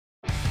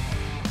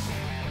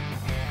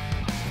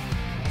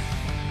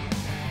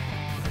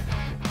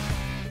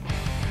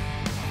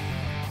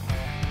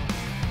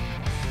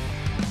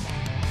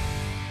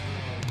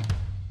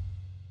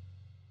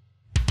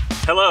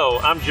Hello,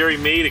 I'm Jerry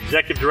Mead,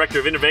 Executive Director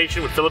of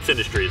Innovation with Phillips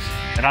Industries.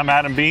 And I'm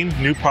Adam Bean,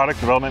 New Product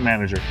Development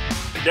Manager.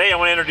 Today I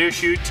want to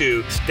introduce you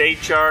to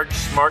State Charge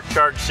Smart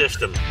Charge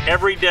System.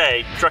 Every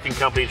day, trucking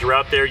companies are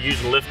out there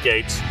using lift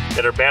gates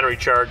that are battery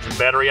charged and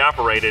battery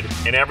operated,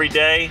 and every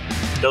day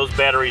those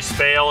batteries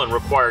fail and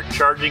require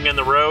charging in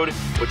the road,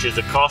 which is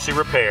a costly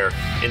repair.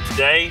 And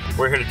today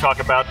we're here to talk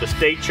about the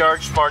State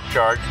Charge Smart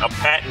Charge, a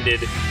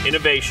patented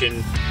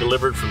innovation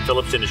delivered from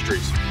Phillips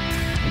Industries.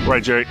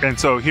 Right, Jerry. And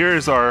so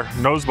here's our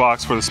nose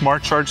box for the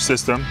Smart Charge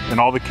system and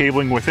all the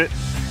cabling with it.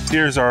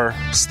 Here's our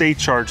State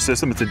Charge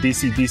system. It's a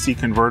DC-DC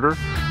converter.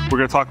 We're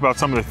going to talk about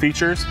some of the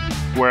features,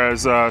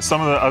 whereas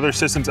some of the other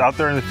systems out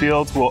there in the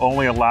field will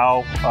only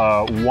allow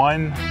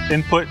one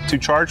input to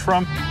charge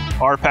from.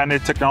 Our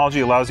patented technology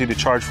allows you to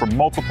charge from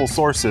multiple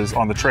sources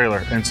on the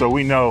trailer. And so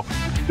we know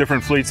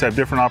different fleets have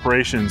different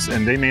operations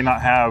and they may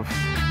not have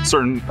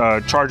certain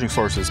charging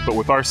sources, but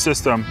with our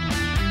system,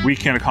 we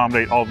can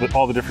accommodate all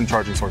the different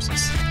charging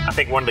sources. I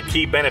think one of the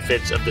key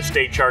benefits of the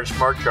State Charge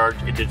Smart Charge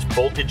is its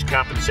voltage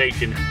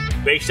compensation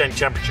based on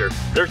temperature.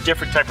 There's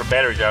different type of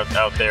batteries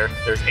out there.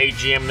 There's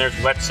AGM, there's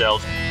wet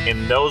cells,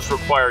 and those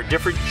require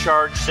different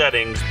charge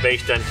settings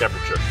based on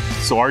temperature.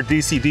 So our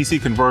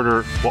DC-DC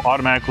converter will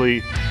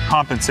automatically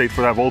compensate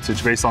for that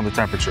voltage based on the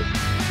temperature.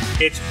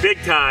 It's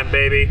big time,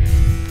 baby.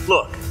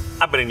 Look,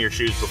 I've been in your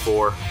shoes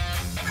before.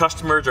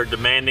 Customers are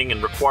demanding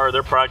and require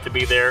their product to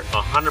be there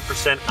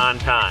 100% on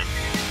time.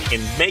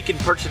 And making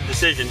purchase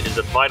decision is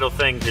a vital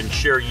thing to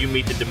ensure you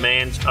meet the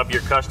demands of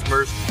your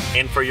customers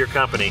and for your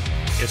company.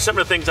 And some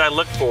of the things I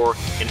look for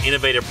in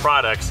innovative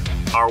products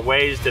are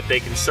ways that they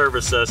can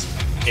service us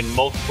in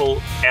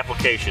multiple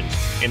applications.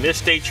 And this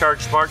State Charge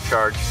Smart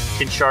Charge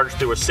can charge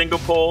through a single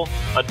pole,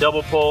 a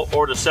double pole,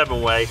 or the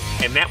 7-way,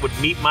 and that would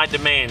meet my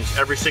demands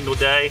every single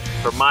day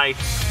for my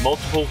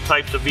multiple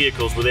types of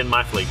vehicles within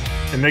my fleet.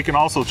 And they can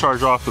also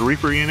charge off the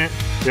reefer unit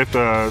if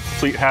the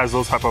fleet has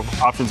those type of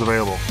options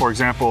available. For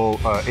example,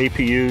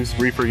 APUs,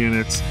 reefer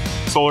units,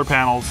 solar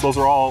panels, those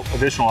are all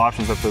additional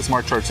options that the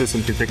Smart Charge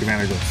system can take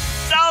advantage of.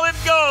 Solid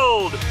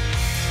gold!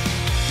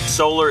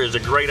 Solar is a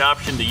great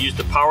option to use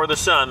the power of the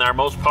sun, our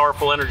most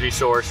powerful energy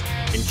source,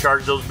 and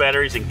charge those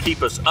batteries and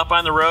keep us up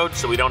on the road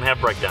so we don't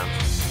have breakdowns.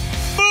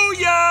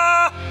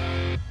 Booyah!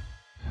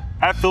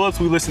 At Phillips,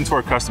 we listen to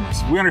our customers.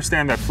 We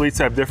understand that fleets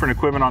have different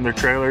equipment on their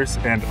trailers,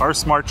 and our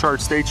Smart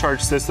Charge State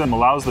Charge system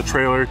allows the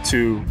trailer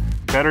to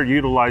better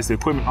utilize the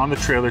equipment on the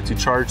trailer to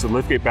charge the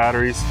liftgate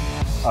batteries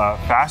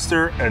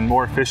faster and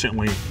more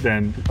efficiently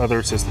than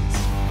other systems.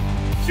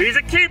 She's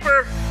a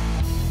keeper!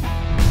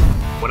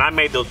 When I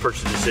made those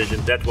purchase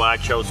decisions, that's why I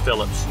chose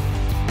Phillips.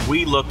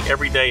 We look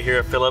every day here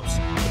at Phillips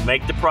to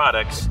make the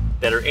products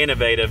that are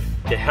innovative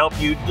to help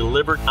you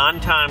deliver on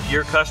time to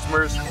your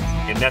customers,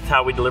 and that's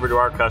how we deliver to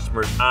our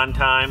customers on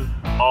time,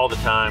 all the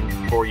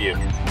time, for you.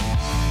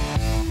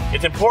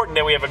 It's important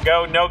that we have a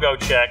go, no-go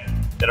check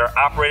that our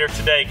operators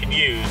today can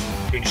use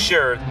to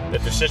ensure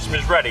that the system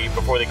is ready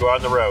before they go out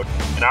on the road.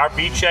 And our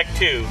B-Check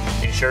 2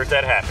 ensures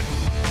that happens.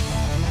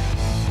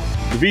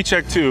 The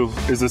V-Check 2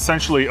 is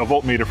essentially a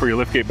voltmeter for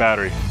your liftgate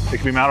battery. It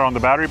can be mounted on the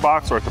battery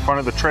box or at the front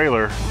of the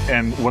trailer,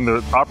 and when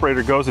the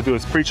operator goes to do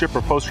his pre-trip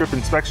or post-trip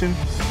inspection,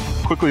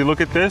 quickly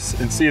look at this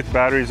and see if the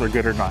batteries are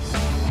good or not.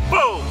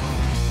 Boom!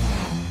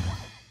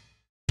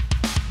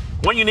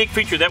 One unique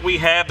feature that we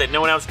have that no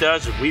one else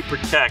does is we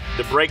protect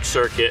the brake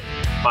circuit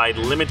by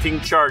limiting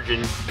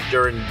charging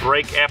during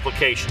brake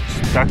applications.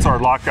 That's our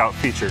lockout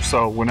feature.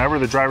 So whenever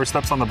the driver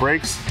steps on the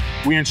brakes,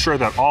 we ensure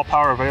that all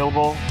power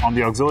available on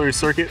the auxiliary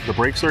circuit, the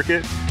brake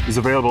circuit, is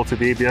available to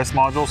the ABS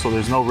module, so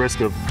there's no risk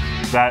of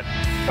that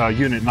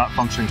unit not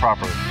functioning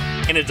properly.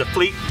 And as a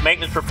fleet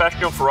maintenance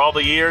professional for all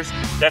the years,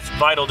 that's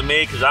vital to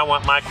me because I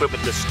want my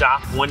equipment to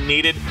stop when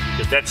needed,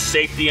 because that's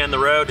safety on the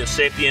road, and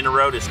safety on the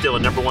road is still a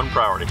 #1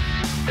 priority.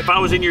 If I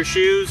was in your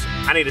shoes,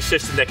 I need a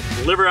system that can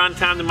deliver on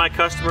time to my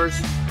customers,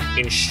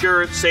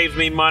 ensure it saves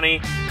me money,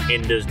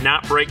 and does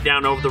not break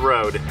down over the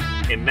road.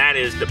 And that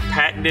is the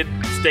patented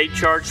State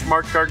Charge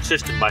Smart Charge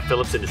system by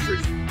Phillips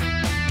Industries.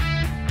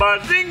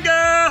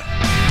 Bazinga!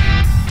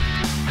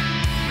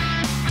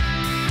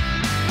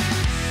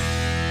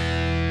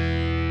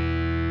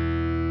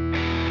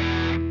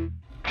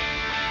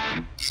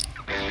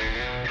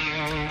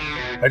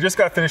 I just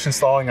got finished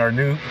installing our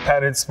new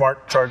patented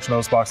Smart Charge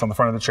nose box on the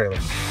front of the trailer.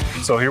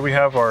 So here we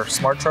have our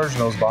Smart Charge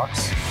nose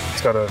box.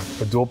 It's got a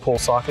dual pole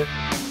socket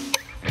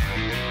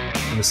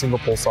and a single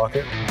pole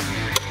socket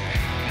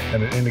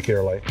and an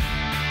indicator light.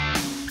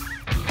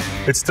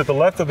 It's to the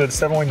left of the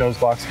 7-way nose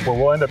box where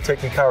we'll end up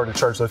taking power to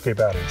charge liftgate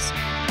batteries.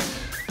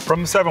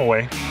 From the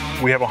 7-way,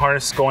 we have a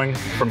harness going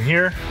from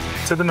here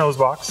to the nose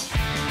box,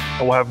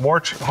 and we'll have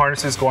more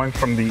harnesses going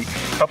from the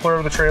coupler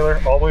of the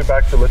trailer all the way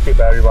back to the liftgate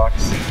battery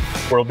box,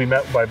 where it'll be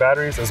met by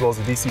batteries as well as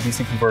a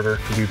DC-DC converter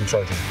to do the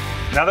charging.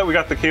 Now that we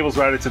got the cables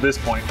routed to this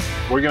point,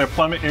 we're going to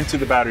plumb it into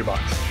the battery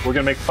box. We're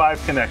going to make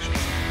 5 connections.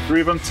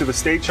 3 of them to the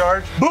State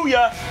Charge.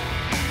 Booyah!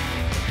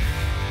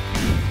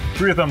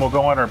 3 of them will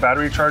go on our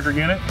battery charger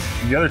unit,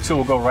 and the other 2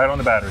 will go right on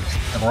the batteries,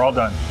 and we're all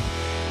done.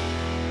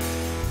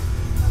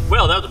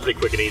 Well, that was a pretty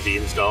quick and easy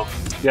install.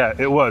 Yeah,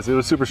 it was. It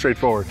was super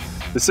straightforward.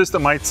 The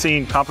system might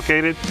seem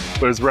complicated,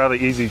 but it's rather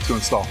easy to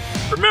install.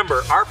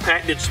 Remember, our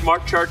patented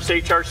Smart Charge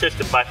Safe Charge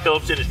system by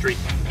Phillips Industry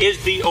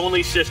is the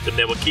only system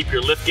that will keep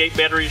your liftgate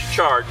batteries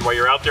charged while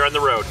you're out there on the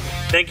road.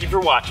 Thank you for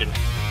watching,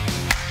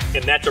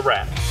 and that's a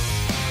wrap.